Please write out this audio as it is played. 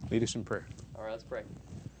lead us in prayer. All right, let's pray.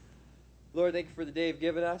 Lord, thank you for the day you've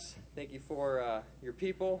given us. Thank you for your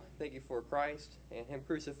people. Thank you for Christ and him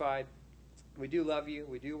crucified. We do love you.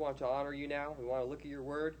 We do want to honor you now. We want to look at your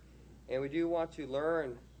word, and we do want to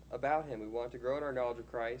learn about him. We want to grow in our knowledge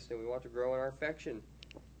of Christ, and we want to grow in our affection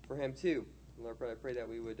for him too. Lord, I pray that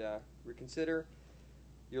we would reconsider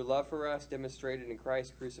your love for us demonstrated in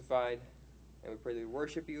Christ crucified, and we pray that we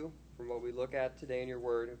worship you from what we look at today in your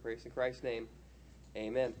word. We pray in Christ's name.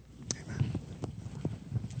 Amen. Amen.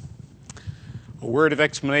 A word of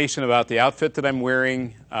explanation about the outfit that I'm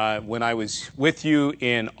wearing. When I was with you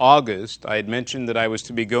in August, I had mentioned that I was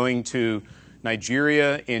to be going to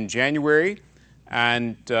Nigeria in January,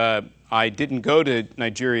 and I didn't go to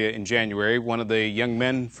Nigeria in January. One of the young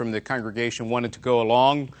men from the congregation wanted to go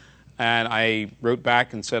along, and I wrote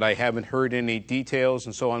back and said I haven't heard any details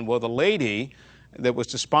and so on. Well, the lady that was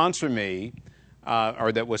to sponsor me,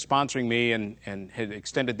 or that was sponsoring me and had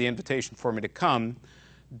extended the invitation for me to come,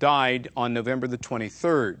 died on November the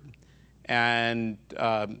 23rd. And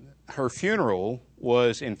her funeral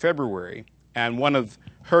was in February, and one of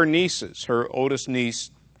her nieces, her oldest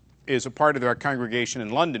niece, is a part of our congregation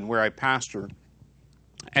in London where I pastor.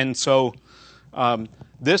 And so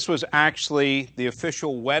this was actually the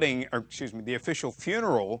official the official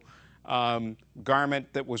funeral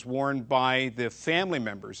garment that was worn by the family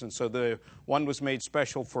members. And so the one was made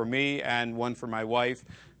special for me and one for my wife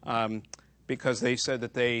because they said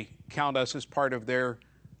that they count us as part of their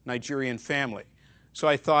Nigerian family. So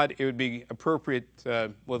I thought it would be appropriate,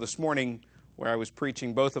 well, this morning where I was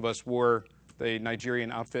preaching, both of us wore the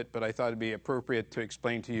Nigerian outfit, but I thought it would be appropriate to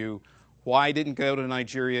explain to you why I didn't go to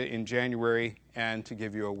Nigeria in January and to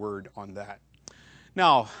give you a word on that.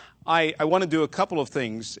 Now, I want to do a couple of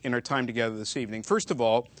things in our time together this evening. First of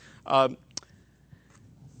all, are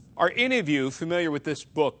any of you familiar with this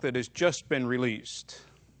book that has just been released?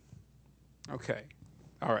 Okay.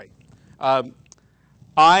 All right.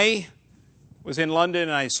 I was in London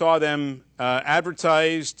and I saw them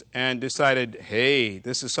advertised and decided, hey,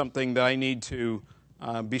 this is something that I need to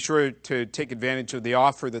be sure to take advantage of the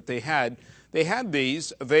offer that they had. They had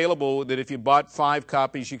these available that if you bought 5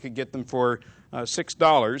 copies, you could get them for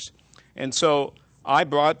 $6. And so I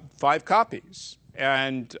bought 5 copies.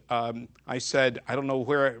 And I said, I don't know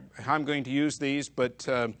how I'm going to use these, but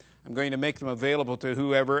I'm going to make them available to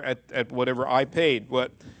whoever at whatever I paid.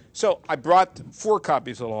 So I brought 4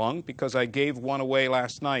 copies along because I gave one away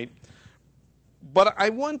last night. But I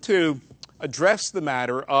want to address the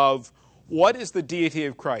matter of what is the deity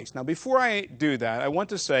of Christ. Now, before I do that, I want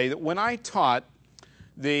to say that when I taught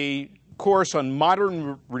the course on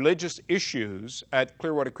modern religious issues at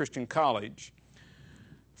Clearwater Christian College,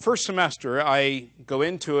 first semester I go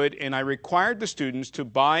into it and I required the students to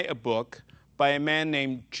buy a book by a man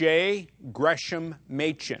named J. Gresham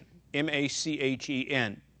Machen,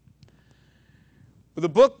 M-A-C-H-E-N. The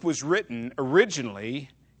book was written originally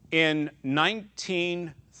in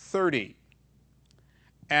 1930.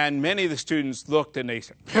 And many of the students looked and they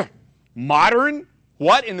said, modern?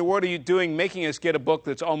 What in the world are you doing making us get a book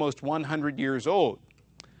that's almost 100 years old?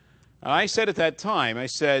 And I said at that time, I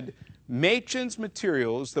said, Machen's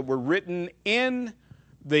materials that were written in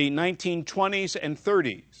the 1920s and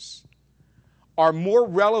 30s are more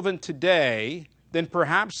relevant today than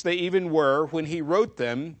perhaps they even were when he wrote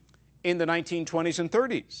them in the 1920s and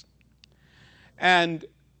 30s. And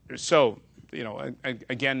so, you know,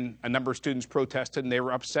 again, a number of students protested and they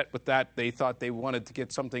were upset with that. They thought they wanted to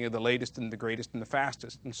get something of the latest and the greatest and the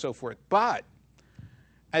fastest and so forth. But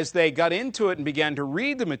as they got into it and began to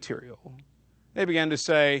read the material, they began to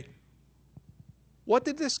say, what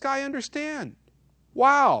did this guy understand?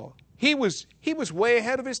 Wow, he was way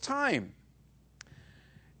ahead of his time.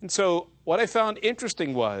 And so what I found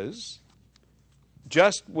interesting was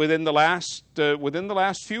just within the last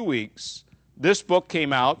few weeks, this book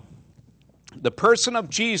came out, The Person of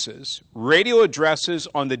Jesus, Radio Addresses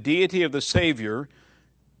on the Deity of the Savior,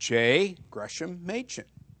 J. Gresham Machen.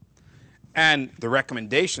 And the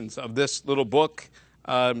recommendations of this little book,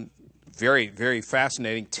 very, very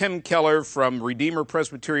fascinating. Tim Keller from Redeemer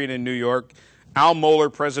Presbyterian in New York, Al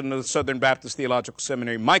Mohler, president of the Southern Baptist Theological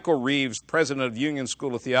Seminary, Michael Reeves, president of Union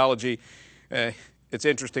School of Theology. It's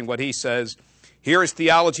interesting what he says. Here is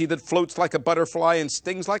theology that floats like a butterfly and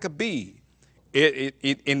stings like a bee.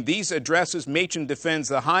 In these addresses, Machen defends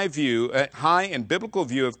the high and biblical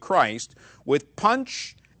view of Christ with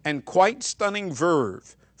punch and quite stunning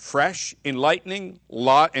verve, fresh, enlightening,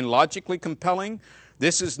 and logically compelling.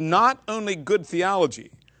 This is not only good theology,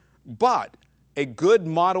 but a good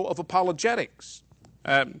model of apologetics.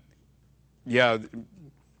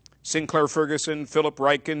 Sinclair Ferguson, Philip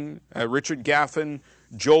Ryken, Richard Gaffin,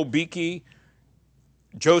 Joel Beakey,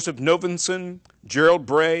 Joseph Novenson, Gerald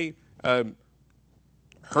Bray,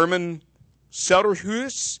 Herman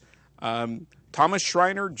Selderhuis, Thomas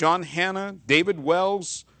Schreiner, John Hanna, David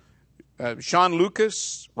Wells, Sean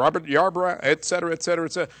Lucas, Robert Yarbrough, etc., etc.,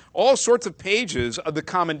 etc. All sorts of pages of the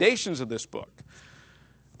commendations of this book.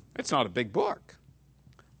 It's not a big book.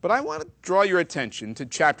 But I want to draw your attention to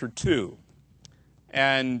chapter 2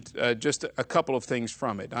 and just a couple of things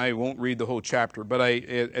from it. I won't read the whole chapter, but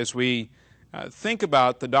as we think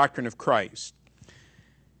about the doctrine of Christ,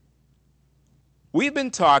 we've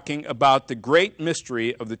been talking about the great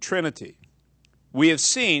mystery of the Trinity. We have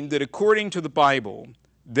seen that according to the Bible,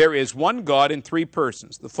 there is one God in three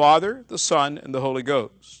persons, the Father, the Son, and the Holy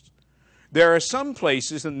Ghost. There are some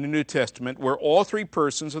places in the New Testament where all three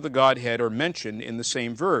persons of the Godhead are mentioned in the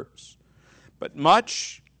same verse. But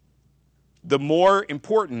much the more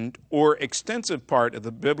important or extensive part of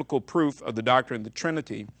the biblical proof of the doctrine of the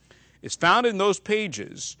Trinity is found in those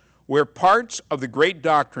pages where parts of the great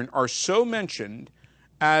doctrine are so mentioned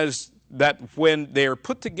as that when they are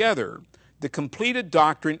put together, the completed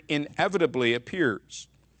doctrine inevitably appears.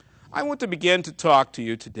 I want to begin to talk to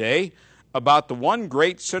you today about the one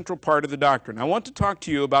great central part of the doctrine. I want to talk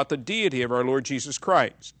to you about the deity of our Lord Jesus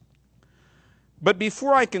Christ. But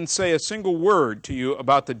before I can say a single word to you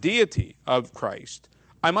about the deity of Christ,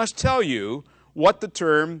 I must tell you what the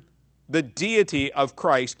term the deity of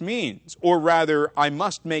Christ means, or rather, I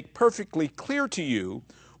must make perfectly clear to you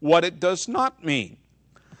what it does not mean.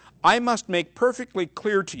 I must make perfectly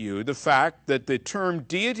clear to you the fact that the term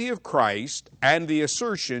deity of Christ and the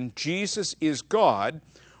assertion Jesus is God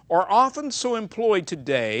are often so employed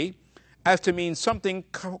today as to mean something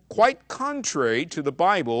quite contrary to the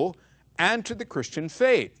Bible and to the Christian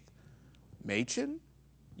faith. Machen?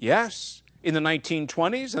 Yes. In the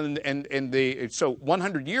 1920s so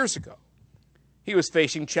 100 years ago, he was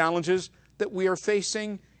facing challenges that we are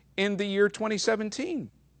facing in the year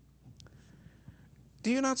 2017.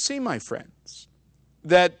 Do you not see, my friends,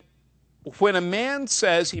 that when a man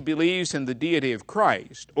says he believes in the deity of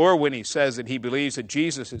Christ, or when he says that he believes that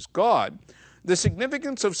Jesus is God, the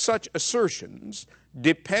significance of such assertions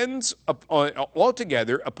depends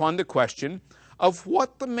altogether upon the question of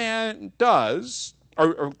what the man does,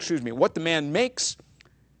 what the man makes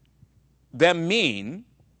them mean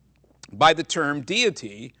by the term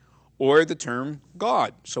deity or the term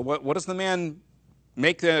God. So what does the man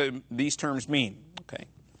make these terms mean? Okay.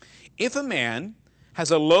 If a man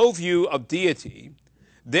has a low view of deity,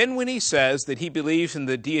 then when he says that he believes in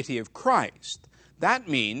the deity of Christ, that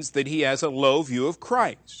means that he has a low view of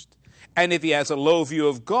Christ. And if he has a low view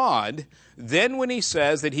of God, then when he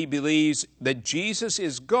says that he believes that Jesus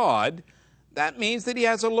is God, that means that he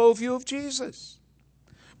has a low view of Jesus.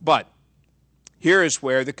 But here is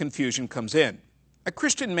where the confusion comes in. A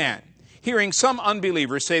Christian man, hearing some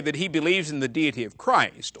unbelievers say that he believes in the deity of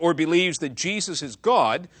Christ or believes that Jesus is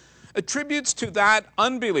God, attributes to that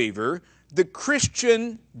unbeliever the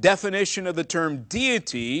Christian definition of the term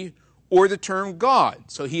deity or the term God.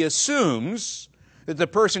 So he assumes that the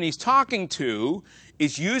person he's talking to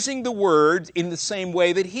is using the words in the same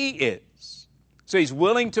way that he is. So he's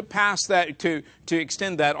willing to pass that, to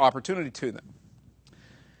extend that opportunity to them.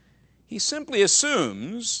 He simply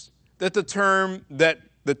assumes that the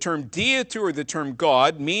term deity or the term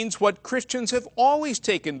God means what Christians have always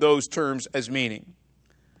taken those terms as meaning.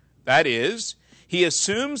 That is, he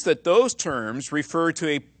assumes that those terms refer to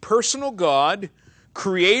a personal God,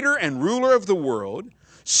 creator and ruler of the world,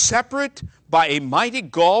 separate by a mighty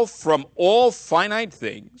gulf from all finite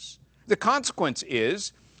things. The consequence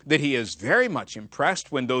is that he is very much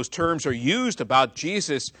impressed when those terms are used about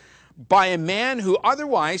Jesus by a man who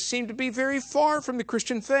otherwise seemed to be very far from the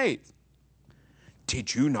Christian faith.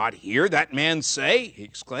 "Did you not hear that man say," he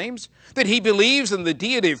exclaims, "that he believes in the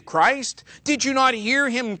deity of Christ? Did you not hear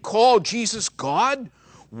him call Jesus God?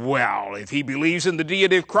 Well, if he believes in the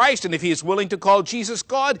deity of Christ and if he is willing to call Jesus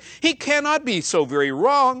God, he cannot be so very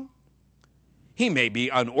wrong. He may be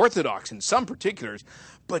unorthodox in some particulars,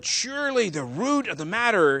 but surely the root of the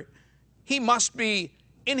matter, he must be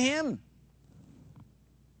in him."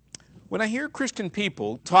 When I hear Christian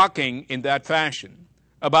people talking in that fashion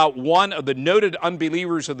about one of the noted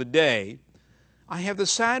unbelievers of the day, I have the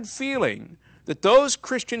sad feeling that those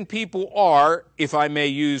Christian people are, if I may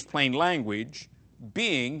use plain language,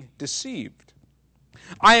 being deceived.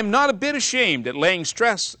 I am not a bit ashamed at laying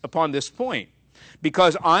stress upon this point,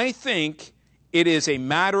 because I think it is a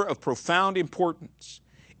matter of profound importance.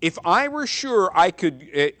 If I were sure I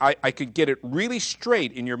could get it really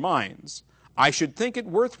straight in your minds, I should think it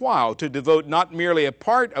worthwhile to devote not merely a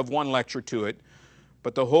part of one lecture to it,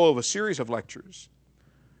 but the whole of a series of lectures.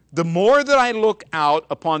 The more that I look out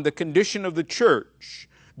upon the condition of the church,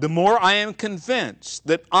 the more I am convinced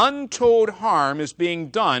that untold harm is being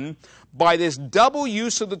done by this double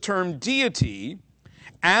use of the term deity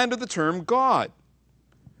and of the term God.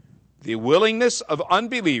 The willingness of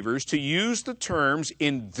unbelievers to use the terms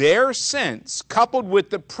in their sense, coupled with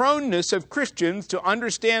the proneness of Christians to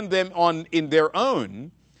understand them in their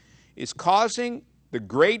own, is causing the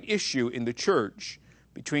great issue in the church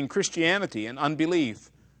between Christianity and unbelief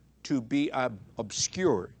to be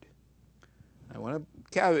obscured. I want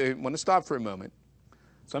to stop for a moment.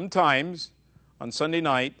 Sometimes on Sunday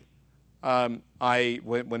night, when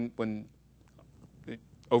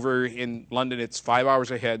over in London, it's 5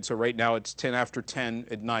 hours ahead, so right now it's 10 after 10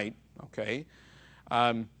 at night, okay?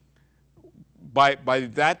 By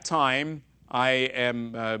that time, I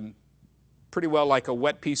am pretty well like a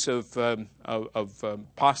wet piece of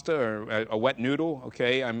pasta or a wet noodle,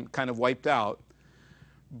 okay? I'm kind of wiped out.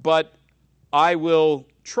 But I will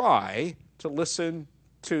try to listen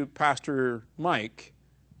to Pastor Mike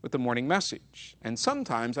with the morning message. And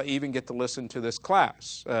sometimes I even get to listen to this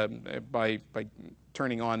class by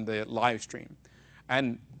turning on the live stream.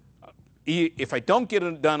 And if I don't get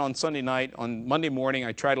it done on Sunday night, on Monday morning,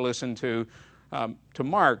 I try to listen to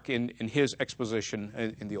Mark in his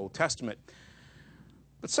exposition in the Old Testament.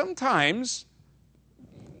 But sometimes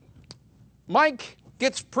Mike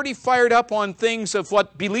gets pretty fired up on things of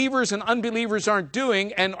what believers and unbelievers aren't doing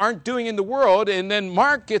in the world, and then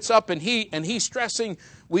Mark gets up and he's stressing,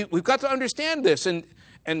 we've got to understand this, and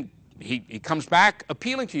he comes back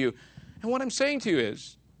appealing to you. And what I'm saying to you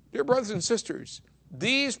is, dear brothers and sisters,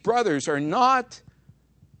 these brothers are not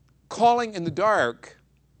calling in the dark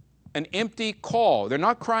an empty call. They're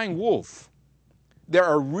not crying wolf. There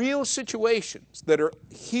are real situations that are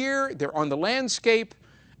here, they're on the landscape,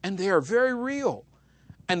 and they are very real.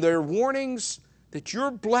 And they're warnings that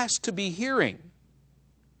you're blessed to be hearing.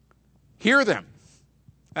 Hear them.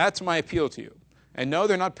 That's my appeal to you. And no,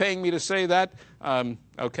 they're not paying me to say that.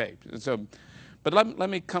 Okay, but let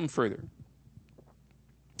me come further.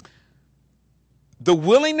 The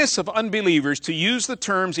willingness of unbelievers to use the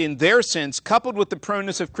terms in their sense, coupled with the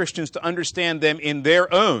proneness of Christians to understand them in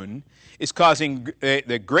their own, is causing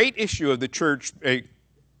the great issue of the church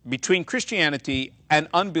between Christianity and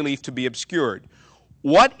unbelief to be obscured.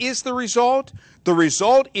 What is the result? The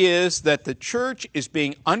result is that the church is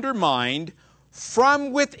being undermined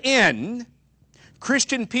from within.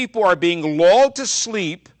 Christian people are being lulled to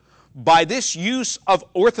sleep by this use of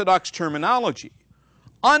orthodox terminology.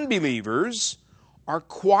 Unbelievers are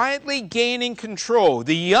quietly gaining control.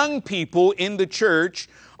 The young people in the church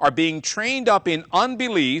are being trained up in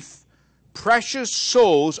unbelief. Precious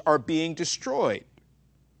souls are being destroyed.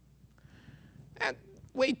 And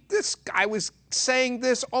wait, this guy was saying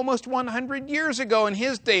this almost 100 years ago in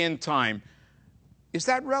his day and time. Is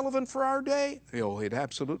that relevant for our day? Oh, it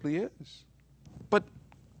absolutely is. But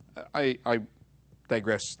I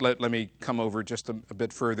digress. Let me come over just a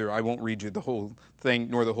bit further. I won't read you the whole thing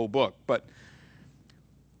nor the whole book, but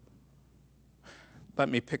let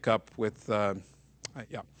me pick up with,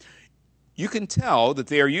 You can tell that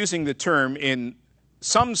they are using the term in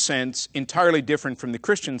some sense entirely different from the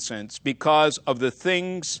Christian sense because of the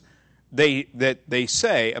things that they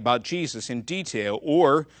say about Jesus in detail,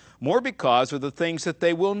 or more because of the things that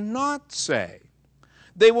they will not say.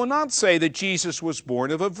 They will not say that Jesus was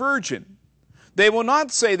born of a virgin. They will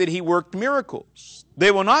not say that he worked miracles.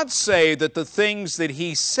 They will not say that the things that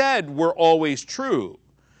he said were always true.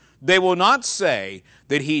 They will not say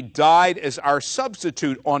that he died as our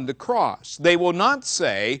substitute on the cross. They will not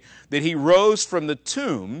say that he rose from the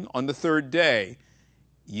tomb on the third day.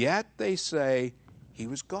 Yet they say he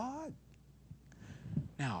was God.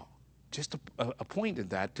 Now, just a point in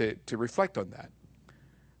that to reflect on that.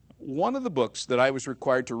 One of the books that I was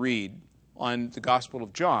required to read on the Gospel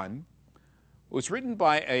of John was written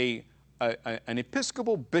by an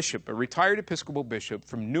Episcopal bishop, a retired Episcopal bishop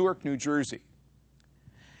from Newark, New Jersey.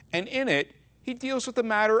 And in it, he deals with the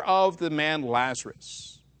matter of the man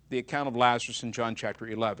Lazarus, the account of Lazarus in John chapter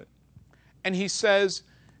 11. And he says,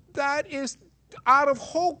 that is out of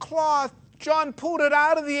whole cloth. John pulled it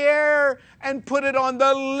out of the air and put it on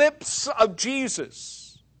the lips of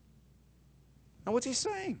Jesus. Now what's he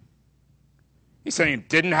saying? He's saying it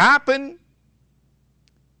didn't happen.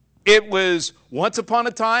 It was once upon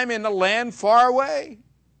a time in a land far away.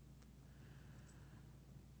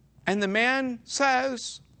 And the man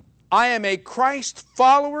says, I am a Christ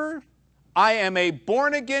follower. I am a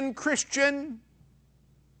born-again Christian.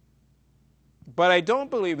 But I don't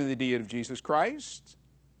believe in the deity of Jesus Christ.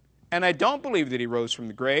 And I don't believe that he rose from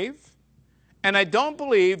the grave. And I don't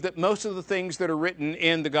believe that most of the things that are written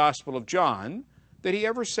in the Gospel of John that he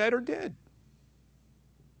ever said or did.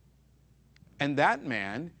 And that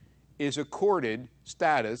man is accorded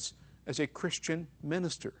status as a Christian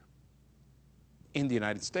minister in the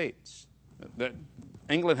United States.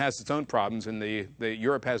 England has its own problems, and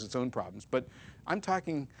Europe has its own problems. But I'm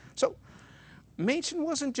talking, so Machen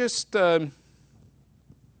wasn't just letting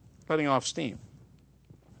off steam.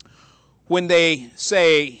 When they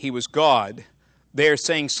say he was God, they're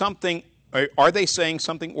saying something, are they saying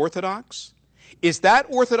something orthodox? Is that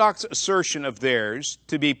orthodox assertion of theirs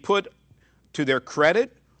to be put to their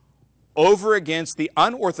credit over against the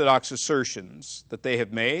unorthodox assertions that they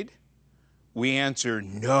have made? We answer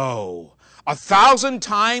no. 1,000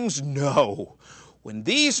 times no. When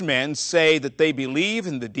these men say that they believe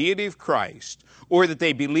in the deity of Christ, or that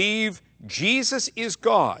they believe Jesus is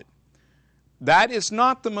God, that is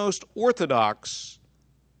not the most orthodox,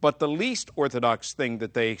 but the least orthodox thing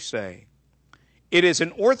that they say. It is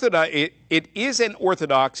an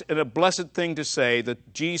orthodox and a blessed thing to say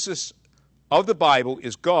that Jesus of the Bible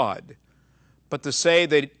is God. But to say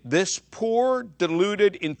that this poor,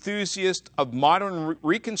 deluded enthusiast of modern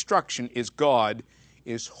reconstruction is God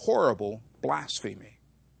is horrible blasphemy.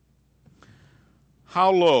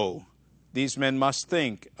 How low these men must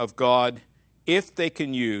think of God if they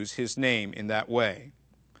can use his name in that way.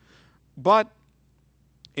 But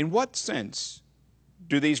in what sense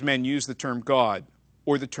do these men use the term God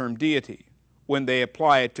or the term deity when they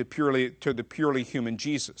apply it to the purely human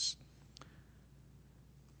Jesus?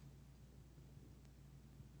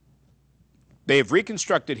 They have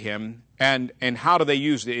reconstructed him, and how do they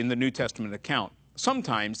use it in the New Testament account?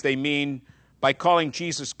 Sometimes they mean by calling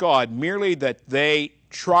Jesus God merely that they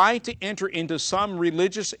try to enter into some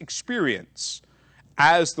religious experience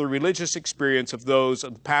as the religious experience of those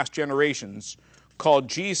of the past generations called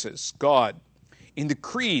Jesus God. In the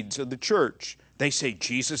creeds of the church, they say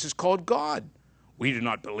Jesus is called God. We do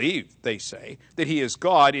not believe, they say, that he is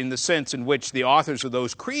God in the sense in which the authors of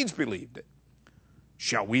those creeds believed it.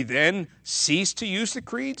 Shall we then cease to use the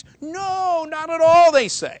creeds? No, not at all, they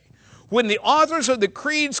say. When the authors of the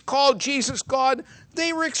creeds called Jesus God,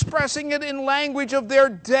 they were expressing it in language of their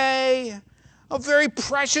day, a very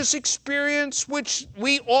precious experience which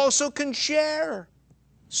we also can share.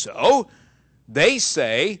 So, they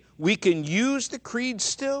say we can use the creeds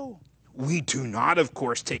still. We do not, of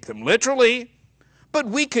course, take them literally, but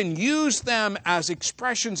we can use them as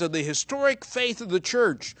expressions of the historic faith of the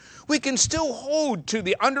church. We can still hold to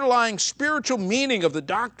the underlying spiritual meaning of the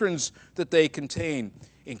doctrines that they contain,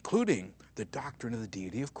 including the doctrine of the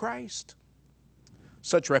deity of Christ.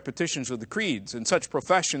 Such repetitions of the creeds and such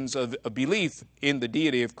professions of a belief in the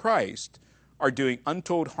deity of Christ are doing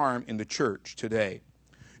untold harm in the church today.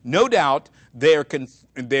 No doubt they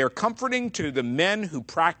are comforting to the men who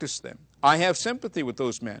practice them. I have sympathy with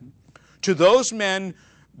those men. To those men,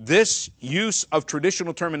 this use of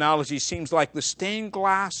traditional terminology seems like the stained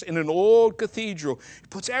glass in an old cathedral.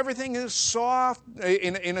 It puts everything in a soft,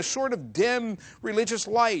 in a sort of dim religious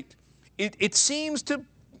light. It seems to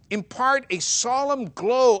impart a solemn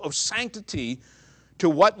glow of sanctity to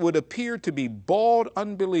what would appear to be bald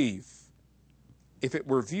unbelief if it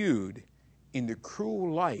were viewed in the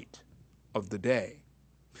cruel light of the day.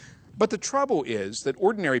 But the trouble is that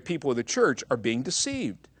ordinary people of the church are being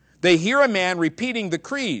deceived. They hear a man repeating the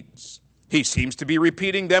creeds. He seems to be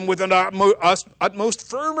repeating them with an utmost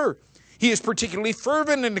fervor. He is particularly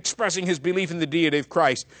fervent in expressing his belief in the deity of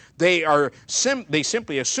Christ. They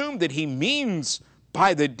simply assume that he means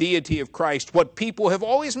by the deity of Christ what people have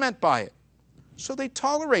always meant by it. So they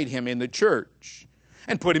tolerate him in the church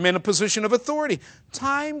and put him in a position of authority.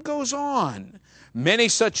 Time goes on. Many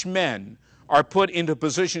such men are put into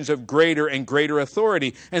positions of greater and greater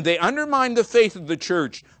authority, and they undermine the faith of the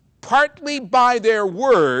church partly by their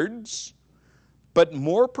words, but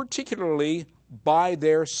more particularly by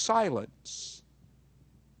their silence.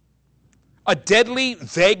 A deadly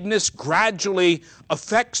vagueness gradually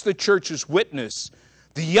affects the church's witness.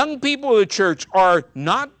 The young people of the church are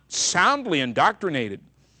not soundly indoctrinated.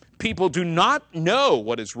 People do not know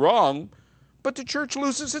what is wrong, but the church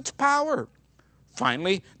loses its power.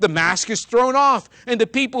 Finally, the mask is thrown off, and the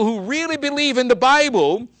people who really believe in the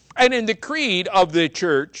Bible and in the creed of the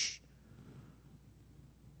church,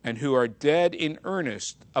 and who are dead in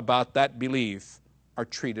earnest about that belief, are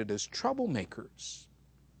treated as troublemakers.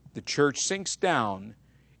 The church sinks down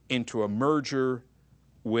into a merger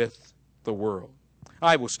with the world.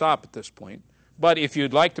 I will stop at this point, but if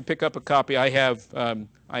you'd like to pick up a copy, I have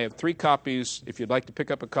 3 copies. If you'd like to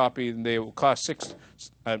pick up a copy, they will cost $6,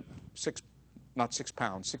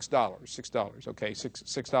 okay,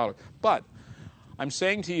 $6. But I'm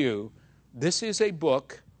saying to you, this is a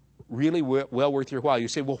book really well worth your while. You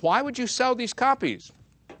say, well, why would you sell these copies?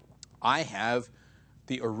 I have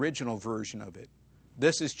the original version of it.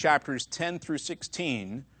 This is chapters 10 through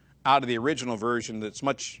 16 out of the original version that's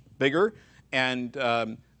much bigger, and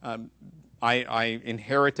I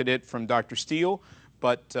inherited it from Dr. Steele,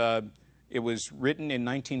 but it was written in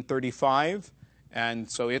 1935, and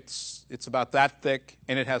so it's about that thick,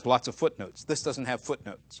 and it has lots of footnotes. This doesn't have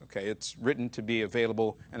footnotes, okay? It's written to be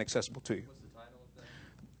available and accessible to you. What's the title of that?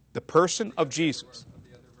 The Person of Jesus. Of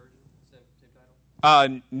the other version? Same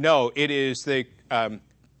title? No, it is the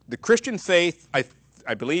Christian Faith.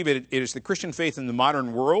 I believe it is the Christian Faith in the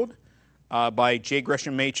Modern World by J.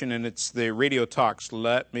 Gresham Machen, and it's the radio talks.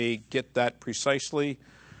 Let me get that precisely.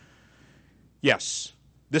 Yes,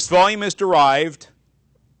 this volume is derived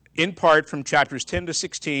in part from chapters 10 to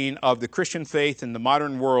 16 of the Christian Faith in the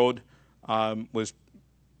Modern World. Was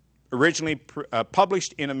originally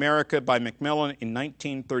published in America by Macmillan in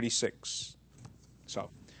 1936. So,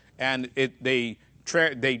 and they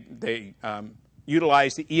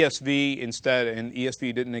utilized the ESV instead, and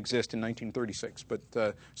ESV didn't exist in 1936. But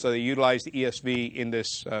so they utilized the ESV in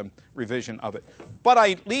this revision of it. But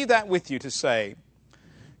I leave that with you to say,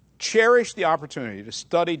 cherish the opportunity to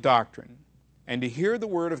study doctrine and to hear the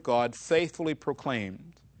Word of God faithfully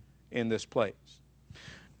proclaimed in this place.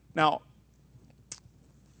 Now,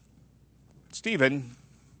 Stephen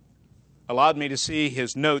allowed me to see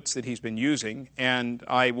his notes that he's been using, and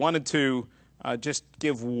I wanted to just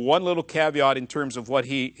give one little caveat in terms of what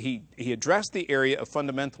he addressed the area of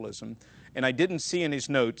fundamentalism, and I didn't see in his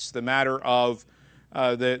notes the matter of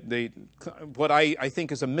what I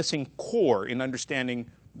think is a missing core in understanding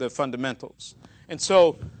the fundamentals. And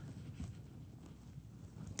so,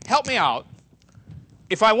 help me out.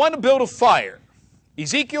 If I want to build a fire,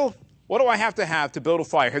 Ezekiel, what do I have to build a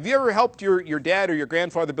fire? Have you ever helped your dad or your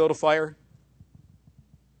grandfather build a fire?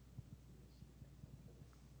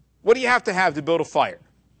 What do you have to build a fire?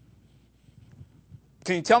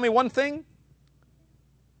 Can you tell me one thing?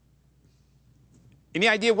 Any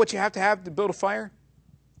idea what you have to build a fire?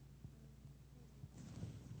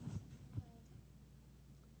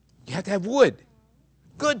 You have to have wood.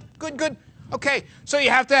 Good. Okay, so you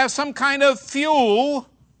have to have some kind of fuel.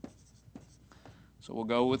 So we'll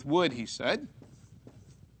go with wood, he said.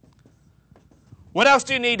 What else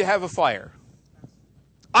do you need to have a fire?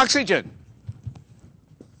 Oxygen.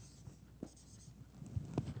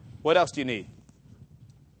 What else do you need?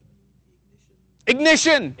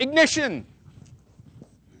 Ignition.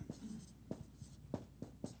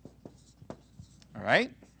 All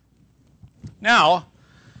right. Now,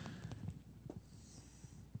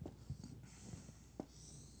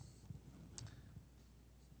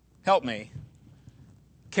 help me.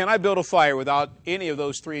 Can I build a fire without any of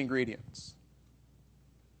those three ingredients?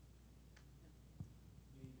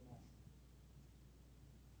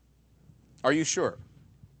 Are you sure?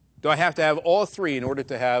 Do I have to have all three in order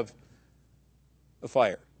to have a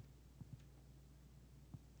fire?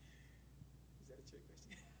 Is that a trick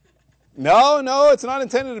question? No, it's not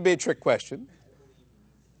intended to be a trick question.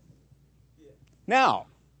 Now,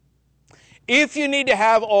 if you need to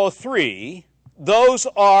have all three, those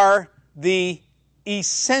are the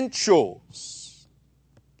essentials.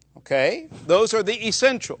 Okay? Those are the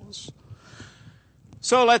essentials.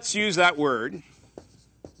 So let's use that word.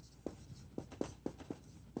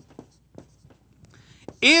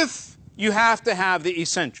 If you have to have the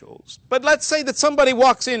essentials, but let's say that somebody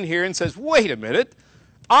walks in here and says, wait a minute,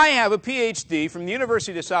 I have a PhD from the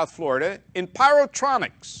University of South Florida in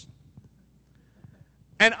pyrotronics.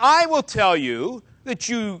 And I will tell you that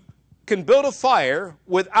you can build a fire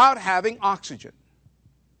without having oxygen.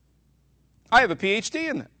 I have a PhD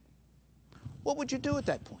in that. What would you do at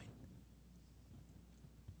that point?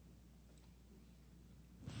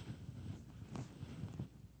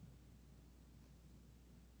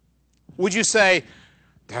 Would you say,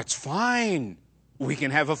 that's fine, we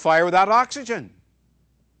can have a fire without oxygen?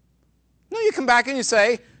 No, you come back and you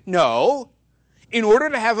say, no, in order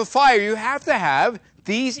to have a fire, you have to have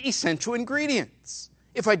these essential ingredients.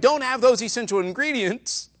 If I don't have those essential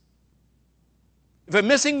ingredients, if I'm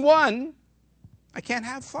missing one, I can't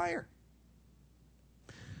have fire.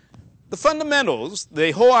 The fundamentals,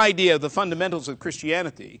 the whole idea of the fundamentals of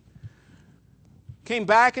Christianity, came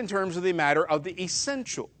back in terms of the matter of the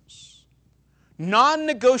essentials.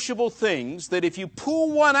 Non-negotiable things that if you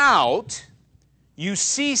pull one out, you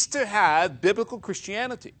cease to have biblical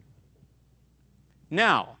Christianity.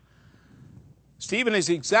 Now, Stephen is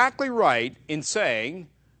exactly right in saying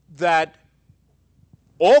that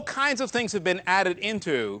all kinds of things have been added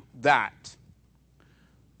into that.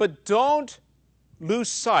 But don't lose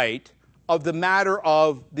sight of the matter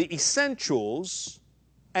of the essentials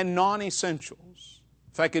and non-essentials.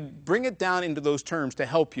 If I could bring it down into those terms to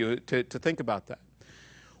help you to think about that.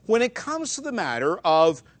 When it comes to the matter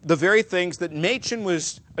of the very things that Machen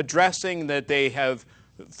was addressing that they have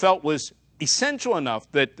felt was essential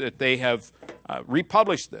enough that they have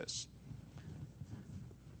republished this,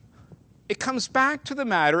 it comes back to the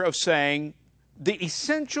matter of saying the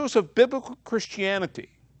essentials of biblical Christianity.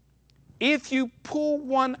 If you pull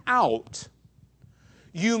one out,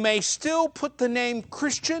 you may still put the name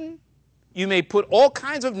Christian, you may put all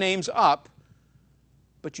kinds of names up,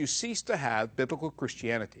 but you cease to have biblical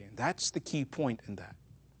Christianity. And that's the key point in that.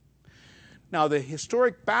 Now, the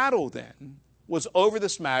historic battle then was over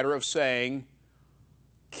this matter of saying,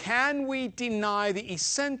 can we deny the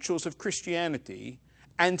essentials of Christianity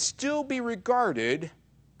and still be regarded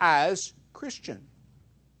as Christian?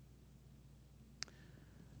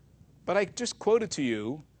 But I just quoted to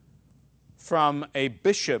you from a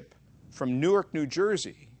bishop from Newark, New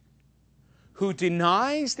Jersey, who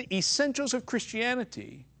denies the essentials of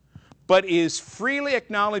Christianity, but is freely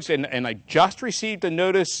acknowledged, and I just received a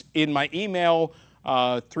notice in my email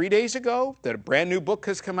 3 days ago that a brand new book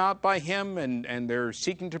has come out by him, and they're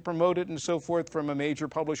seeking to promote it and so forth from a major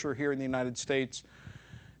publisher here in the United States.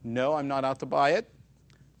 No, I'm not out to buy it.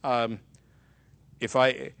 If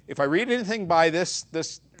I read anything by this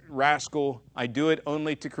rascal, I do it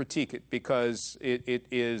only to critique it, because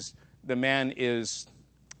the man is,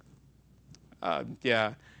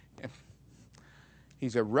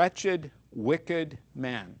 he's a wretched, wicked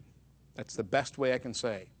man. That's the best way I can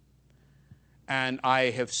say. And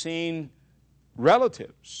I have seen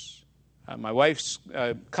relatives. My wife's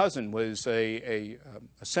cousin was a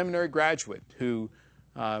seminary graduate who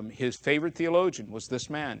his favorite theologian was this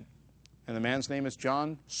man. And the man's name is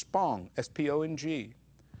John Spong, S-P-O-N-G.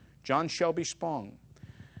 John Shelby Spong.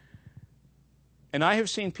 And I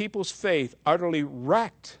have seen people's faith utterly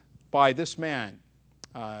wrecked by this man.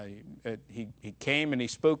 He came and he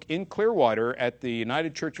spoke in Clearwater at the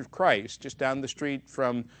United Church of Christ, just down the street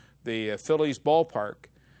from the Phillies ballpark.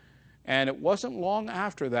 And it wasn't long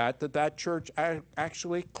after that church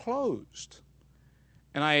actually closed.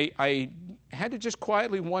 And I had to just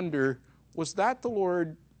quietly wonder, was that the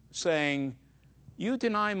Lord saying, you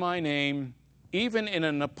deny my name, even in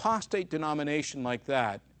an apostate denomination like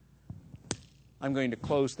that, I'm going to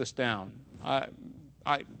close this down.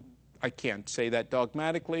 I can't say that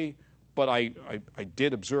dogmatically, but I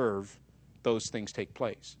did observe those things take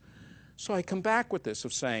place. So I come back with this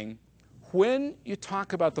of saying, when you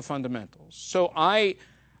talk about the fundamentals, so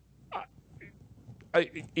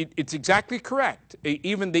it's exactly correct.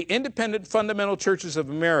 Even the independent fundamental churches of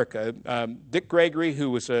America, Dick Gregory, who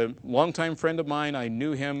was a longtime friend of mine, I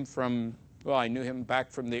knew him back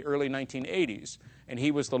from the early 1980s, and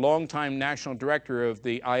he was the longtime national director of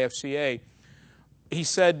the IFCA. He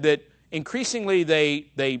said that increasingly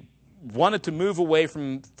they wanted to move away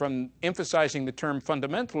from emphasizing the term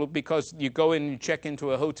fundamental, because you go in and check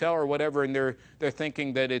into a hotel or whatever, and they're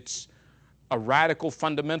thinking that it's a radical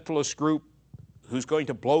fundamentalist group who's going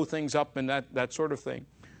to blow things up and that sort of thing.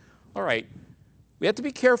 All right, we have to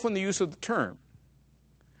be careful in the use of the term.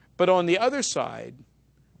 But on the other side,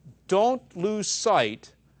 don't lose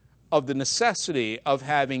sight of the necessity of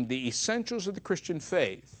having the essentials of the Christian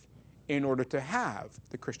faith in order to have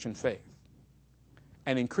the Christian faith.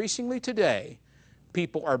 And increasingly today,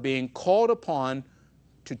 people are being called upon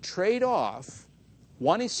to trade off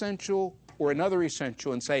one essential or another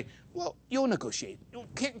essential and say, well, you'll negotiate.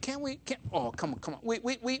 Can we? Oh, come on. We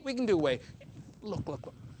can do away. Look.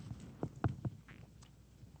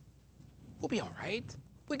 We'll be all right.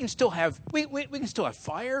 We can still have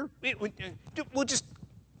fire. We'll just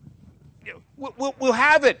we'll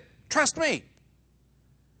have it. Trust me.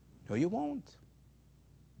 No, you won't.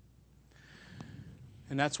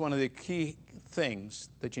 And that's one of the key things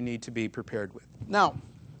that you need to be prepared with. Now,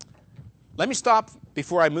 let me stop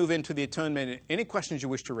before I move into the atonement. Any questions you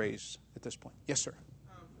wish to raise at this point? Yes, sir.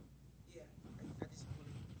 Yeah, I just want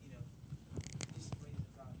to, just raise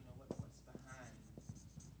about, what's behind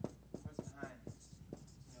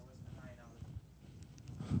all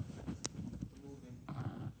of removing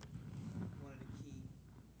one of the key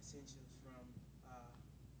essentials from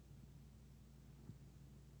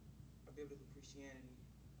a biblical Christianity,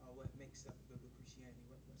 or what makes up a biblical Christianity,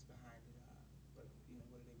 what's behind it, what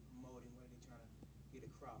are they promoting, what are they trying to get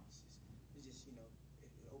across? It's just,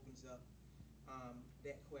 it opens up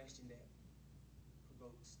that question that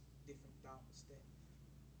provokes different thoughts that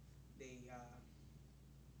may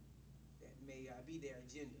be their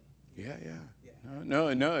agenda. Yeah.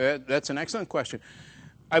 No, that's an excellent question.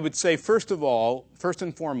 I would say, first of all, first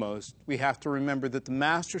and foremost, we have to remember that the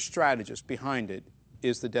master strategist behind it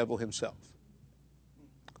is the devil himself.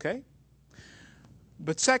 Okay?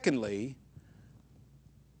 But secondly,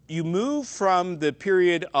 you move from the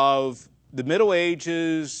period of the Middle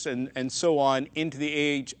Ages and so on into the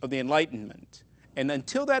age of the Enlightenment. And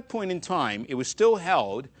until that point in time, it was still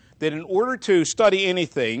held that in order to study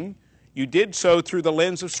anything, you did so through the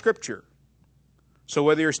lens of Scripture. So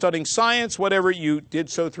whether you're studying science, whatever, you did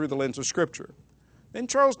so through the lens of Scripture. Then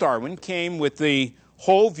Charles Darwin came with the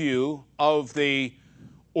whole view of the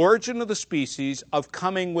origin of the species, of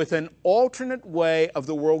coming with an alternate way of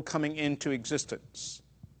the world coming into existence,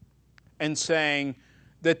 and saying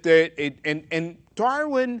that and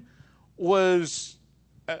Darwin was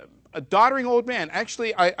a doddering old man.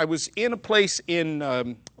 Actually, I was in a place in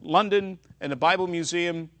London, in a Bible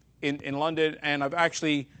museum in London, and I've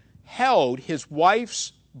actually held his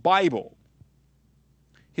wife's Bible.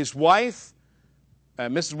 His wife,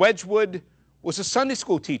 Mrs. Wedgwood, was a Sunday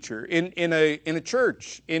school teacher in a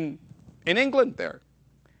church in England there.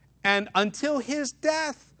 And until his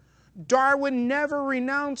death, Darwin never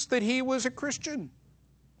renounced that he was a Christian.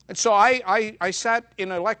 And so I sat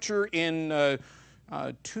in a lecture in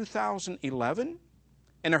 2011,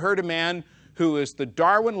 and I heard a man who is the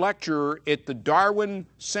Darwin lecturer at the Darwin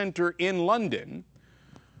Center in London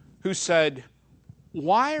who said,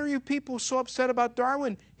 "Why are you people so upset about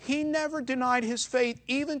Darwin? He never denied his faith.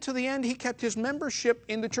 Even to the end, he kept his membership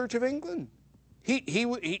in the Church of England.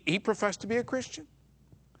 He professed to be a Christian."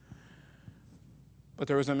 But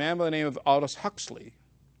there was a man by the name of Aldous Huxley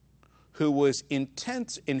who was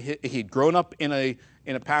intense he'd grown up in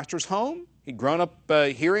a pastor's home. He'd grown up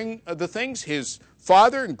hearing the things. His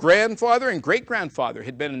father and grandfather and great-grandfather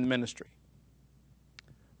had been in the ministry.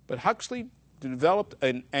 But Huxley developed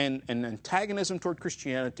an antagonism toward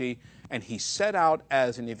Christianity, and he set out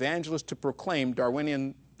as an evangelist to proclaim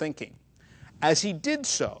Darwinian thinking. As he did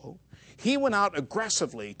so, he went out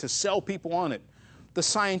aggressively to sell people on it. The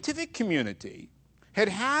scientific community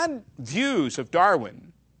had views of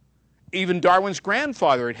Darwin. Even Darwin's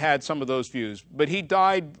grandfather had had some of those views, but he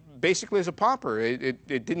died basically as a pauper. It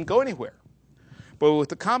didn't go anywhere. But with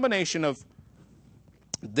the combination of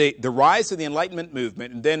the rise of the Enlightenment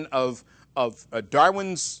movement, and then of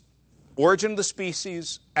Darwin's origin of the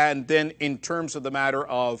species, and then in terms of the matter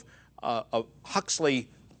of Huxley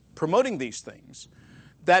promoting these things,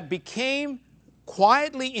 that became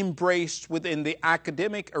quietly embraced within the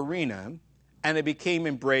academic arena, and it became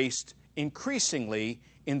embraced increasingly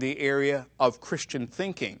in the area of Christian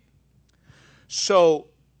thinking. So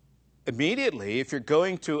immediately, if you're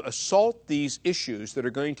going to assault these issues that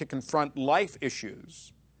are going to confront life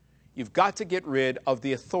issues, you've got to get rid of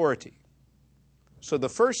the authority. So the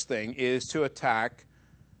first thing is to attack,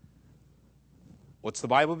 what's the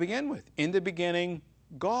Bible begin with? In the beginning,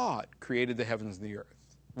 God created the heavens and the earth.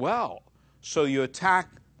 Well, so you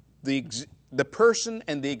attack the person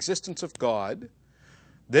and the existence of God,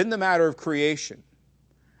 then the matter of creation,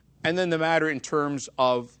 and then the matter in terms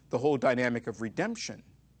of the whole dynamic of redemption.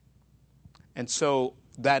 And so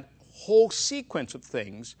that whole sequence of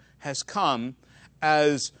things has come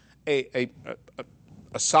as a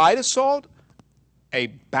side assault, a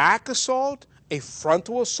back assault, a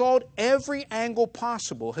frontal assault. Every angle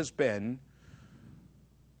possible has been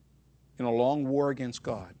in a long war against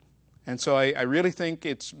God. And so I really think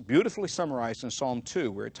it's beautifully summarized in Psalm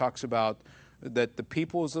 2, where it talks about that the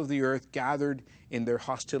peoples of the earth gathered in their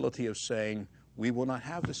hostility of saying, "We will not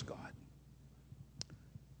have this God."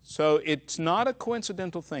 So it's not a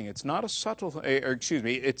coincidental thing. It's not a subtle,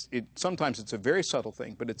 sometimes it's a very subtle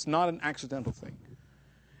thing, but it's not an accidental thing.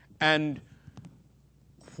 And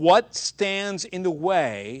what stands in the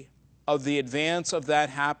way of the advance of that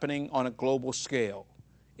happening on a global scale?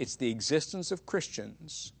 It's the existence of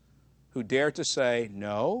Christians who dare to say,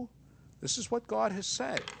 no, this is what God has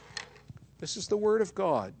said. This is the Word of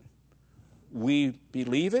God. We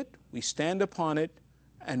believe it, we stand upon it,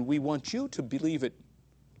 and we want you to believe it,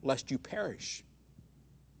 lest you perish.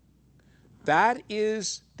 That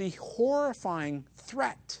is the horrifying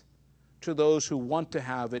threat to those who want to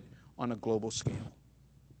have it on a global scale.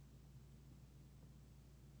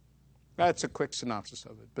 That's a quick synopsis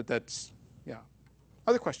of it, but that's, yeah.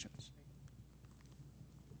 Other questions?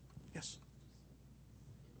 Yes?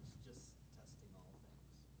 It's just testing all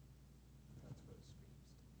things. That's what it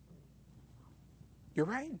screams. You're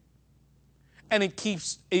right. And it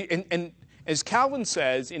keeps, and as Calvin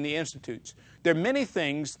says in the Institutes, there are many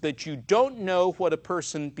things that you don't know what a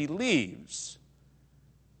person believes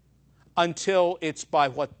until it's by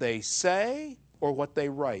what they say or what they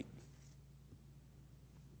write.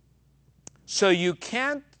 So you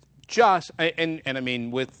can't just, and I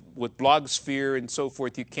mean, with blogosphere and so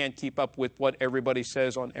forth, you can't keep up with what everybody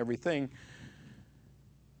says on everything.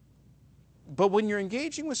 But when you're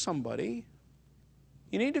engaging with somebody,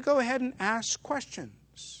 you need to go ahead and ask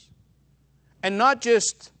questions. And not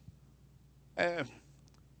just,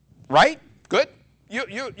 right? Good?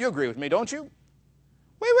 You agree with me, don't you?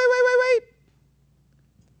 Wait.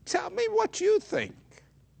 Tell me what you think.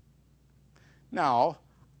 Now,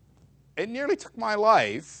 it nearly took my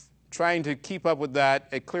life trying to keep up with that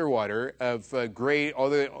at Clearwater, of all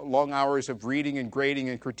the long hours of reading and grading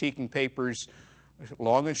and critiquing papers,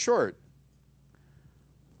 long and short.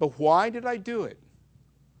 But why did I do it?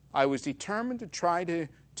 I was determined to try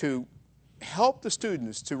to help the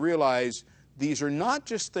students to realize these are not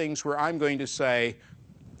just things where I'm going to say,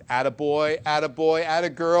 attaboy,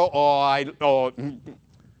 attagirl,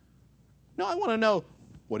 No, I want to know,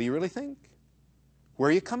 what do you really think? Where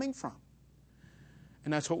are you coming from?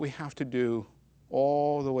 And that's what we have to do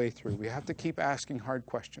all the way through. We have to keep asking hard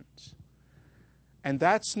questions. And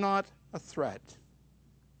that's not a threat.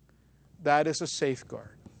 That is a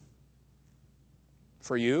safeguard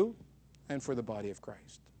for you and for the body of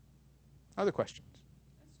Christ. Other questions?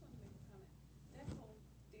 I just want to make a comment. That whole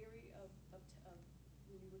theory of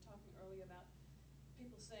when you were talking earlier about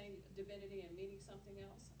people saying divinity and meaning something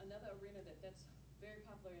else, another arena that's very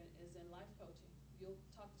popular is in life coaching. You'll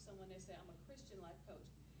talk to someone, they say, I'm a Christian life coach.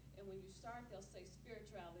 And when you start, they'll say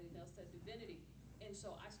spirituality, they'll say divinity. And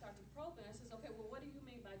so I start to probe and I says, okay, well, what do you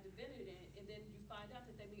mean by divinity? And then you find out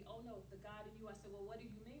that they mean, oh no, the God in you. I said, well, what do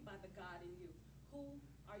you mean by the God in you? Who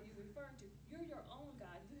are you referring to? You're your own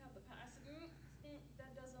God. You have the power. I said,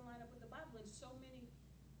 that doesn't line up with the Bible. And so many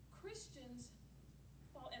Christians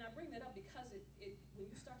fall, and I bring that up because when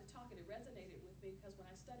you started talking, it resonated with me, because when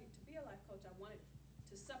I studied to be a life coach, I wanted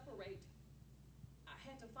to separate. I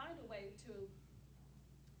had to find a way to,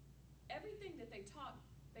 everything that they taught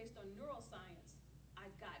based on neuroscience,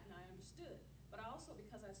 I got and I understood. But I also,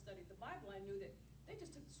 because I studied the Bible, I knew that they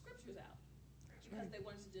just took the scriptures out. Because they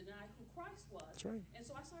wanted to deny who Christ was. That's right. And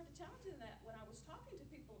so I started challenging that when I was talking to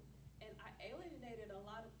people, and I alienated a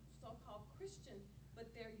lot of so-called Christian,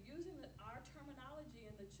 but they're using our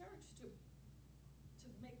terminology in the church to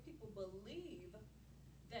make people believe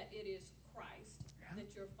that it is Christ that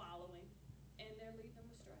you're following, and they're leading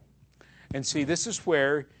them astray. And see, this is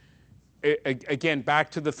where, again,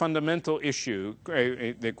 back to the fundamental issue,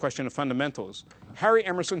 the question of fundamentals. Harry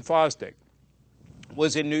Emerson Fosdick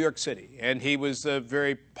was in New York City, and he was a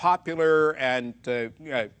very popular and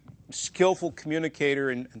skillful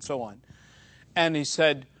communicator and so on. And he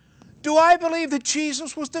said, do I believe that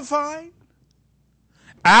Jesus was divine?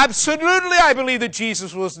 Absolutely, I believe that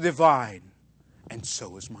Jesus was divine. And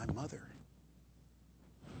so is my mother.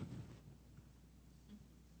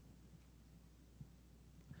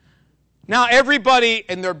 Now, everybody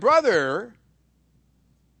and their brother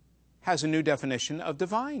has a new definition of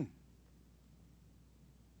divine.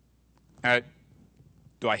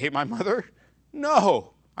 Do I hate my mother?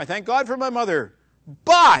 No. I thank God for my mother.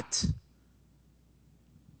 But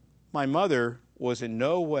my mother was in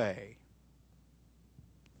no way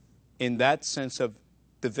in that sense of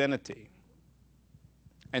divinity.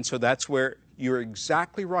 And so that's where you're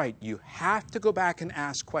exactly right. You have to go back and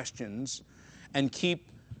ask questions and keep...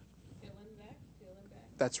 Feeling back.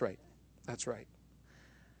 That's right. That's right.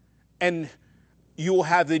 And you will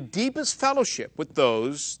have the deepest fellowship with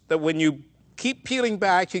those that when you keep peeling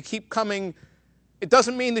back, you keep coming. It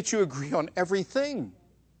doesn't mean that you agree on everything.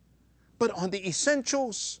 But on the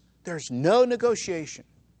essentials, there's no negotiation.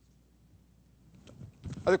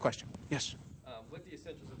 Other question? Yes? With the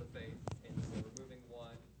essentials of the faith, and removing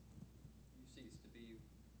one, you cease to be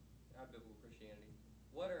biblical Christianity.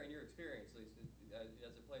 What are, in your experience, at least,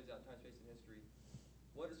 as it plays out in time, space, and history,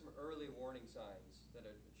 what are some early warning signs that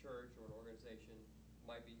a church or an organization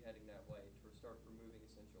might be heading that way to start removing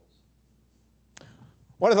essentials?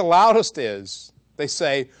 One of the loudest is they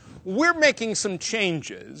say, we're making some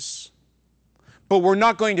changes, but we're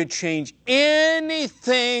not going to change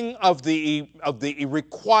anything of the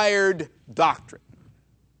required doctrine.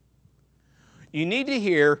 You need to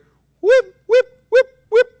hear whip, whip, whip,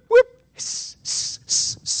 whip, whip, hiss, hiss,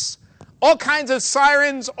 hiss, hiss. All kinds of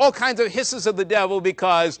sirens, all kinds of hisses of the devil,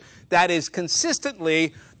 because that is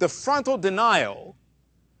consistently the frontal denial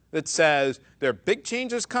that says there are big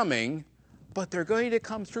changes coming, but they're going to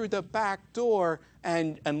come through the back door,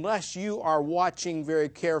 and unless you are watching very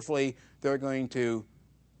carefully, they're going to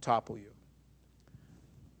topple you.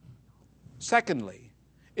 Secondly,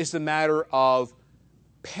 is the matter of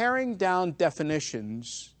paring down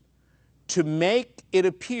definitions to make it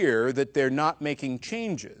appear that they're not making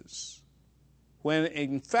changes, when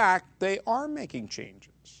in fact they are making changes.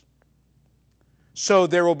 So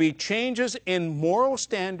there will be changes in moral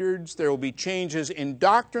standards, there will be changes in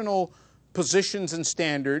doctrinal positions and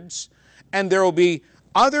standards, and there will be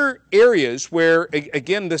other areas where,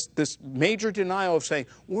 again, this major denial of saying,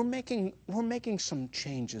 we're making some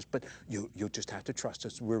changes, but you'll just have to trust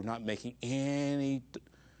us, we're not making any.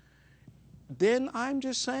 Then I'm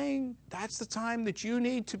just saying that's the time that you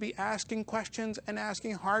need to be asking questions and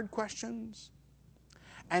asking hard questions.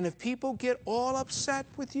 And if people get all upset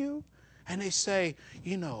with you and they say,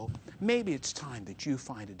 you know, maybe it's time that you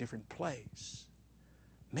find a different place.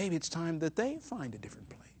 Maybe it's time that they find a different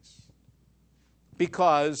place.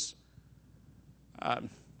 Because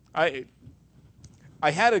I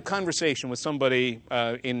had a conversation with somebody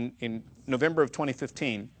in November of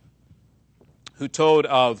 2015 who told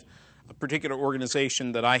of a particular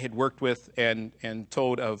organization that I had worked with and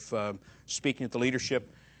told of speaking at the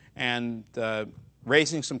leadership and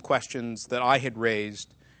raising some questions that I had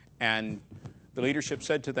raised. And the leadership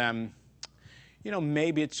said to them, you know,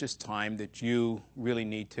 maybe it's just time that you really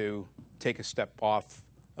need to take a step off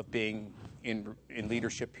of being in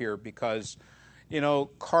leadership here because, you know,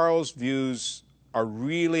 Carl's views are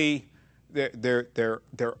really, they're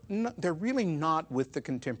really not with the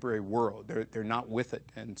contemporary world. They're not with it,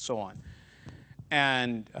 and so on.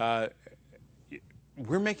 And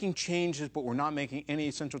we're making changes, but we're not making any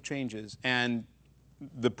essential changes. And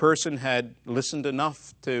the person had listened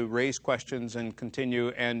enough to raise questions and continue,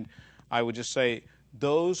 and I would just say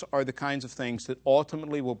those are the kinds of things that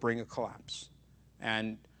ultimately will bring a collapse.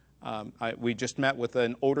 And we just met with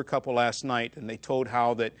an older couple last night, and they told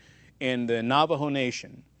how that in the Navajo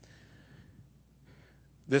Nation,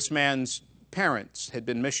 this man's parents had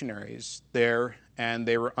been missionaries there, and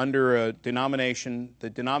they were under a denomination. The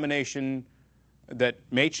denomination that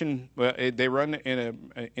Machen, they run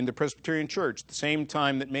in the Presbyterian Church, the same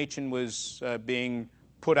time that Machen was being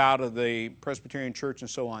put out of the Presbyterian Church and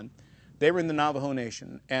so on. They were in the Navajo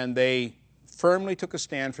Nation, and they firmly took a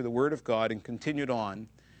stand for the Word of God and continued on.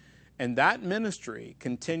 And that ministry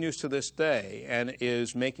continues to this day and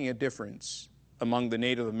is making a difference among the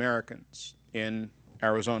Native Americans in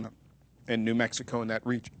Arizona and New Mexico in that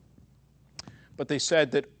region. But they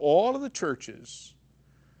said that all of the churches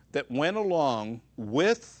that went along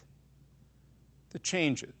with the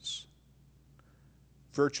changes,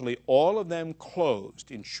 virtually all of them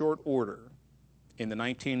closed in short order in the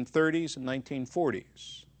 1930s and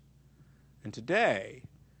 1940s. And today,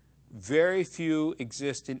 very few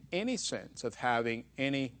exist in any sense of having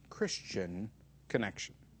any Christian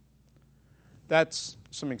connection. That's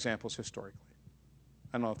some examples historically.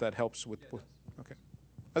 I don't know if that helps with... Okay.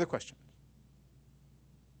 Other questions?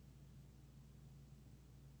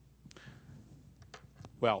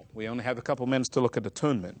 Well, we only have a couple minutes to look at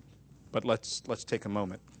atonement, but let's take a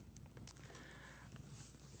moment.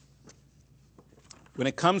 When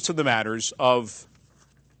it comes to the matters of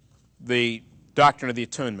the doctrine of the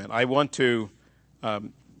atonement, I want to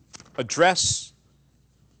address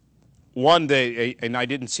one day, and I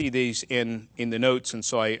didn't see these in the notes, and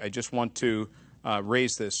so I just want to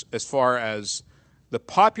raise this as far as the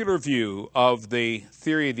popular view of the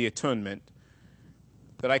theory of the atonement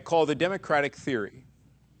that I call the democratic theory.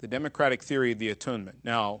 The democratic theory of the atonement.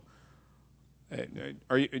 Now,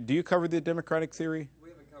 do you cover the democratic theory? We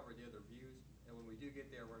haven't covered the other views, and when we do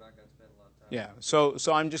get there, we're not going to spend a lot of time. Yeah,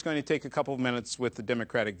 so I'm just going to take a couple of minutes with the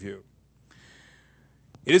democratic view.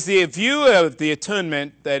 It is the view of the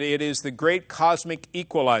atonement that it is the great cosmic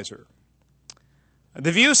equalizer.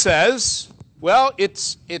 The view says, well,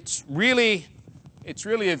 it's really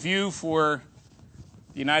a view for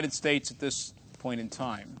the United States at this point in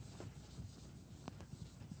time.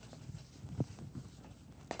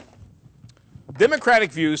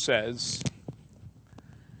 Democratic view says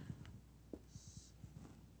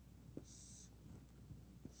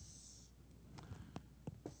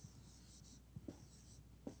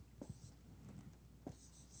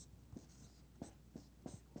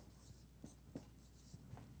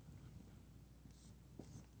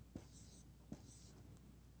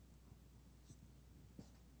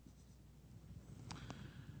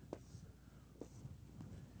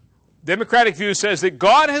Democratic view says that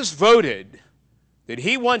God has voted that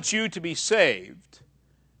He wants you to be saved,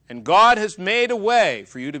 and God has made a way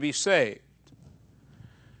for you to be saved.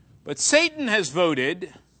 But Satan has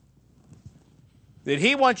voted that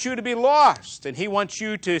he wants you to be lost, and he wants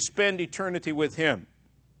you to spend eternity with him.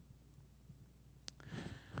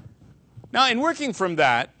 Now, in working from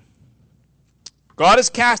that, God has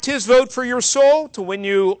cast His vote for your soul to win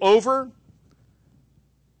you over,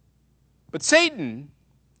 but Satan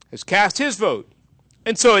has cast his vote.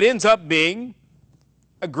 And so it ends up being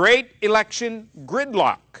a great election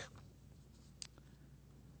gridlock.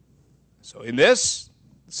 So in this,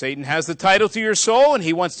 Satan has the title to your soul, and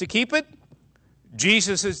he wants to keep it.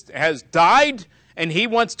 Jesus has died, and he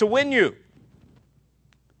wants to win you.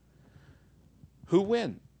 Who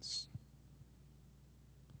wins?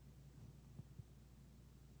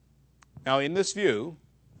 Now, in this view,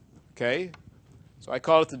 okay, so I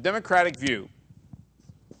call it the Democratic view.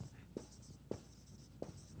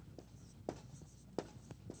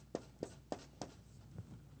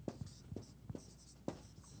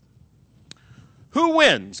 Who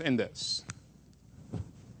wins in this?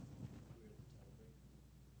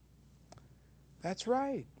 That's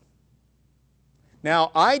right.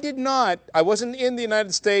 Now, I wasn't in the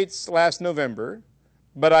United States last November,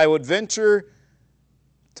 but I would venture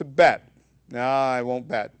to bet. No, I won't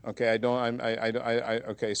bet. Okay,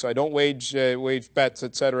 okay, so I don't wage bets,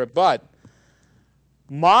 etc. But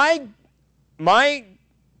my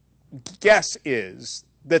guess is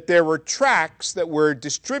that there were tracts that were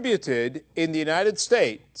distributed in the United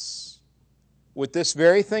States with this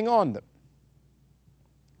very thing on them.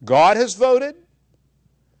 God has voted.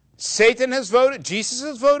 Satan has voted. Jesus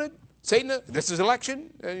has voted. This is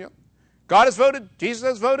election. God has voted. Jesus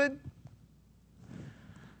has voted.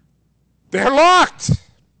 They're locked.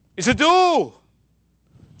 It's a duel.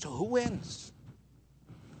 So who wins?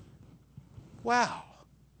 Wow.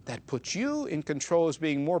 That puts you in control as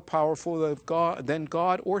being more powerful than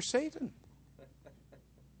God or Satan.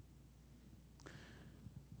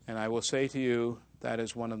 And I will say to you, that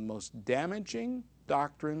is one of the most damaging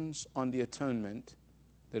doctrines on the atonement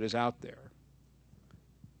that is out there.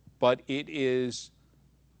 But it is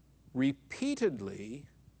repeatedly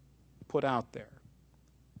put out there.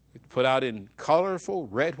 It's put out in colorful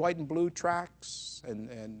red, white, and blue tracts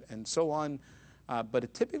and so on. But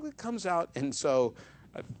it typically comes out, and so...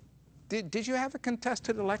 Did you have a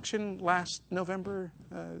contested election last November?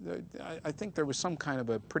 I think there was some kind of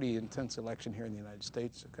a pretty intense election here in the United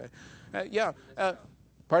States. Okay, yeah.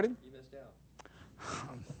 Pardon? You missed out.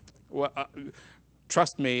 Well,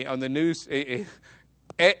 trust me, on the news,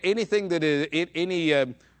 anything that is any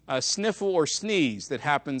sniffle or sneeze that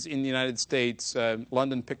happens in the United States,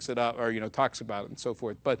 London picks it up or talks about it and so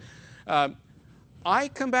forth. But I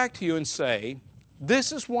come back to you and say,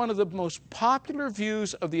 this is one of the most popular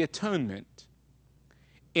views of the atonement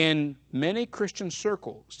in many Christian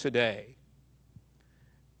circles today.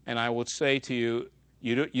 And I will say to you,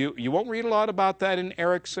 you won't read a lot about that in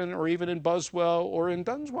Erickson or even in Buswell or in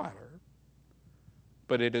Dunsweiler.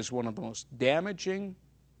 But it is one of the most damaging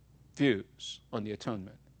views on the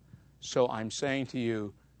atonement. So I'm saying to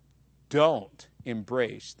you, don't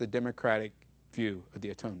embrace the Democratic view of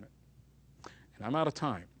the atonement. And I'm out of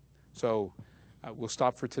time. So... we'll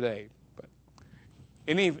stop for today. But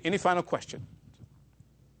any final question?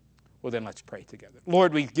 Well, then let's pray together.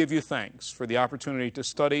 Lord, we give you thanks for the opportunity to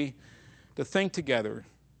study, to think together.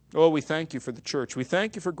 Oh, we thank you for the church. We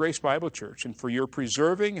thank you for Grace Bible Church and for your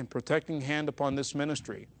preserving and protecting hand upon this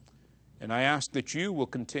ministry. And I ask that you will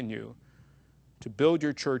continue to build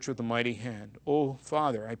your church with a mighty hand. Oh,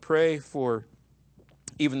 Father, I pray for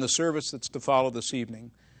even the service that's to follow this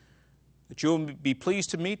evening, that you will be pleased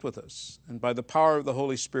to meet with us, and by the power of the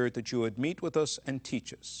Holy Spirit, that you would meet with us and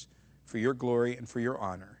teach us for your glory and for your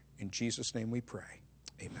honor. In Jesus' name we pray.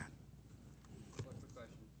 Amen. One quick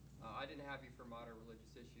question. I didn't have you for modern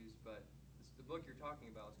religious issues, but the book you're talking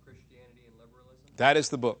about is Christianity and Liberalism? That is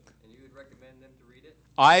the book. And you would recommend them to read it?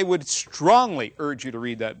 I would strongly urge you to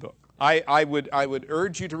read that book. I would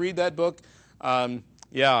urge you to read that book. And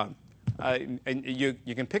you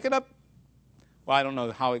can pick it up. Well, I don't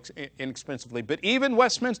know how inexpensively, but even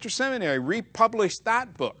Westminster Seminary republished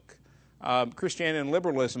that book, Christianity and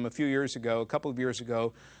Liberalism, a couple of years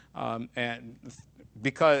ago, and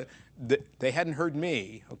because they hadn't heard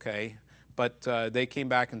me, okay, but they came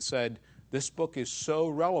back and said, this book is so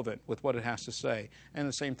relevant with what it has to say. And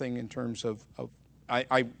the same thing in terms of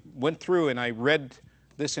I went through and I read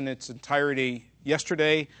this in its entirety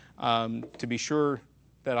yesterday to be sure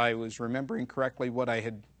that I was remembering correctly what I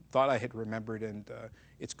had thought I had remembered, and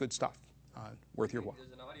it's good stuff, worth your while.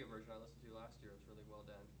 There's an audio version I listened to last year. It's really well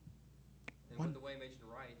done. And with the way Machen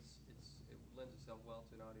writes, it lends itself well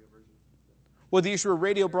to an audio version. Well, these were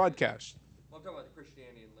radio broadcasts. Well, I'm talking about the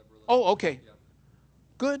Christianity and Liberalism. Oh, okay. Yeah.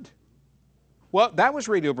 Good. Well, that was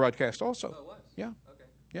radio broadcast also. Oh, it was? Yeah. Okay.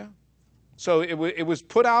 Yeah. So it was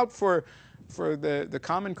put out for the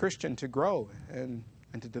common Christian to grow and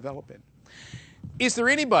to develop in. Is there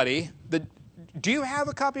anybody that... Do you have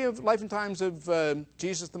a copy of Life and Times of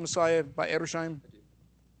Jesus the Messiah by Edersheim? I do.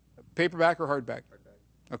 Paperback or hardback? Hardback.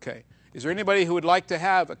 Okay. Is there anybody who would like to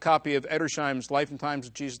have a copy of Edersheim's Life and Times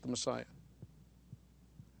of Jesus the Messiah?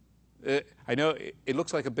 I know it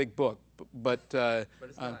looks like a big book, but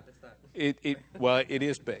it's not. It's not. Well, it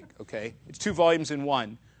is big. Okay, it's 2 volumes in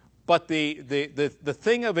one. But the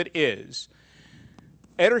thing of it is,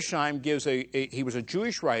 Edersheim gives he was a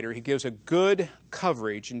Jewish writer. He gives a good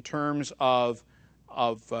coverage in terms of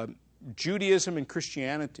Judaism and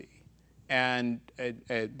Christianity, and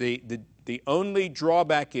the only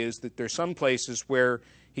drawback is that there's some places where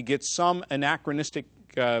he gets some anachronistic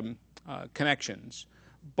connections.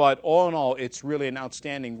 But all in all, it's really an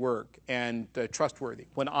outstanding work and trustworthy.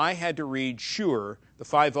 When I had to read Schur, the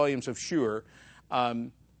 5 volumes of Schur,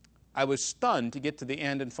 I was stunned to get to the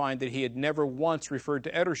end and find that he had never once referred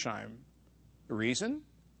to Edersheim. The reason?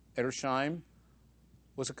 Edersheim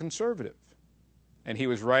was a conservative. And he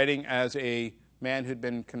was writing as a man who'd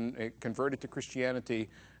been converted to Christianity.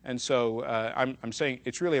 And so I'm saying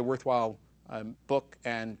it's really a worthwhile book,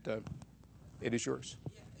 and it is yours.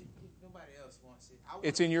 Yeah, if nobody else wants it.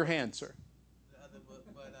 It's in your hands, sir. The other book,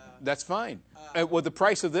 but That's fine. Well, the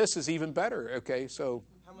price of this is even better. Okay, so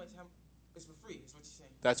how much? It's for free. Is what you're saying?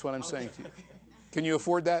 that's what I'm saying to you. Can you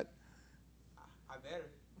afford that? I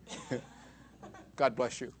better. God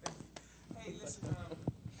bless you. Hey, listen.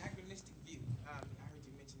 Anachronistic view. I heard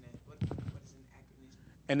you mention that. What is an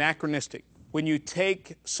anachronistic? Anachronistic. When you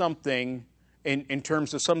take something in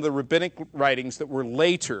terms of some of the rabbinic writings that were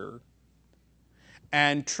later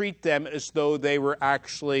and treat them as though they were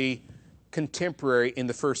actually contemporary in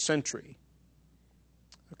the first century.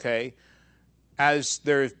 Okay? As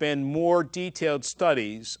there have been more detailed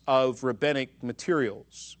studies of rabbinic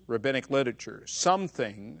materials, rabbinic literature, some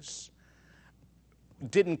things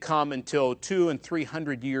didn't come until 200 and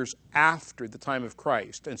 300 years after the time of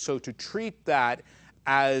Christ. And so to treat that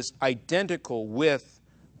as identical with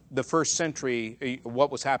the first century,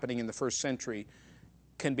 what was happening in the first century,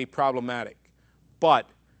 can be problematic. But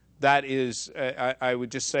that is, I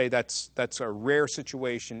would just say that's a rare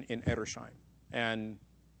situation in Edersheim. And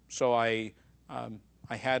so I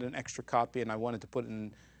had an extra copy, and I wanted to put it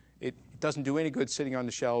in. It doesn't do any good sitting on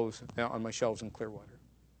the shelves, on my shelves in Clearwater.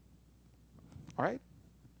 All right?